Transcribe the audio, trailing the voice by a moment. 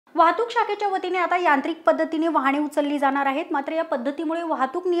वाहतूक शाखेच्या वतीने आता यांत्रिक पद्धतीने वाहने उचलली जाणार आहेत। मात्र या पद्धतीमुळे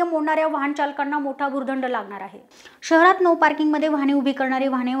वाहतूक नियम मोडणाऱ्या वाहन चालकांना मोठा भुर्दंड लागणार आहे। शहरात नो पार्किंगमध्ये वाहने उभी करणारी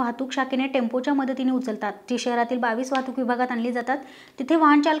वाहने वाहतूक शाखेने टेम्पोच्या मदतीने उचलतात। ती शहरातील 22 वाहतूक विभागात आणली जातात। तिथे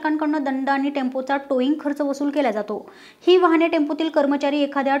वाहन चालकांकडून दंड आणि टेम्पोचा टोईंग खर्च वसूल केला जातो। ही वाहने टेम्पोतील कर्मचारी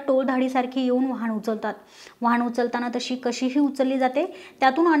एखाद्या टोल धाडीसारखी येऊन वाहन उचलतात। वाहन उचलताना तशी कशीही उचलली जाते,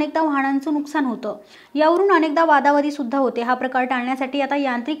 त्यातून अनेकदा वाहनांचं नुकसान होतं। यावरून अनेकदा वादावादी सुद्धा होते। हा प्रकार टाळण्यासाठी आता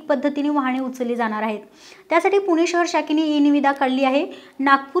यांत्रिक पद्धतीने वाहने उचलली जाणार आहेत। त्यासाठी पुणे शहर शाखेने ई-निविदा काढली आहे।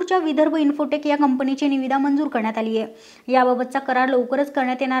 नागपूरच्या विदर्भ इन्फोटेक या कंपनीची निविदा मंजूर करण्यात आली आहे। याबाबतचा करार लवकरच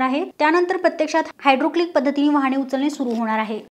करण्यात येणार आहे। त्यानंतर प्रत्यक्षात हायड्रोक्लिक पद्धतीने वाहने उचलणे सुरू होणार आहे।